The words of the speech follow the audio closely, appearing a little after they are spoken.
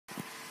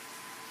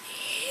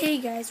Hey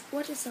guys,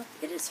 what is up?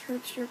 It is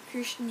Herbster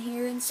Christian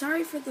here, and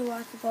sorry for the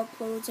lack of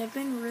uploads. I've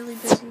been really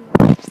busy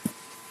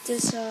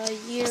this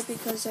year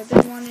because I've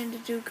been wanting to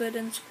do good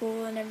in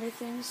school and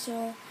everything,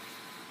 so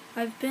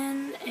I've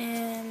been,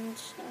 and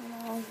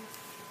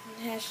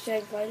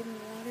hashtag vitamin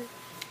water,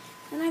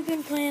 and I've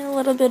been playing a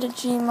little bit of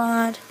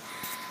Gmod.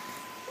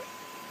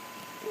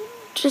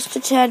 Just a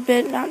tad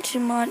bit, not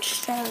too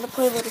much. Trying to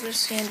play a little bit of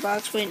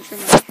Sandbox, waiting for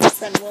my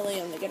friend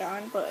William to get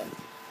on, but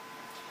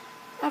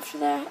after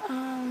that,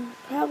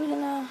 probably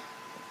gonna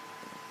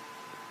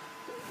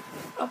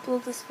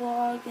upload this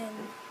vlog and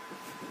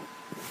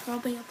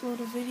probably upload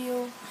a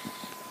video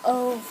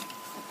of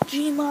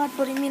Gmod,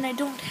 but I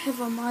don't have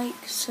a mic,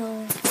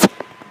 so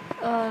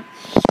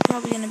it's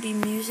probably gonna be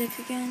music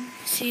again.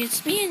 See,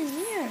 it's me in the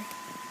mirror.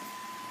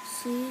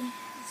 See,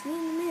 it's me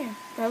in the mirror.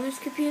 Brother's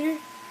computer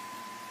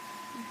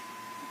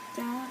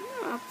down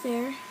up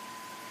there.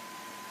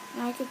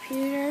 My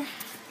computer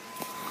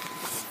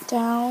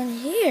down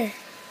here.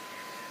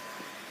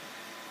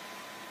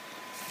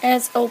 And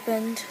it's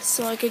opened,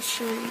 so I could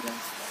show you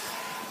guys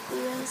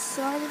the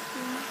inside of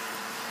here.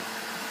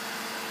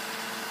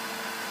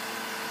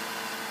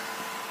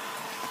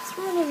 It's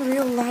running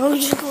real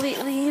loud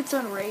lately. It's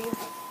on rave.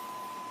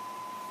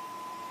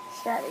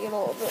 Starting to get a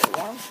little bit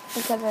warm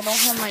because I don't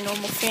have my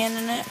normal fan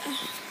in it.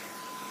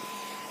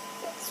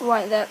 That's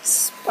why that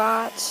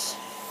spot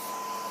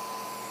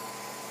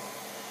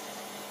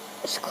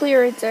is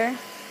clear right there.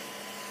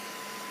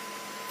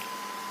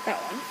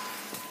 That one.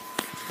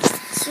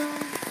 So,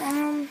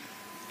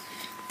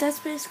 that's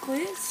basically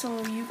it.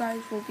 So you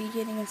guys will be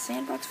getting a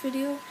Sandbox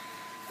video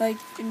like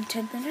in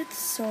 10 minutes.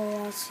 So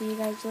I'll see you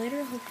guys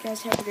later. Hope you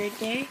guys have a great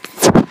day.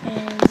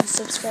 And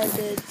subscribe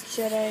to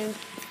Jedi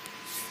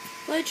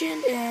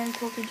Legend and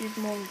PokeDude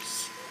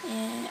Morse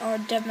or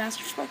Dev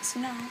Master Flex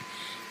now.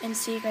 And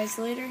see you guys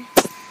later.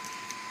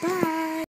 Bye.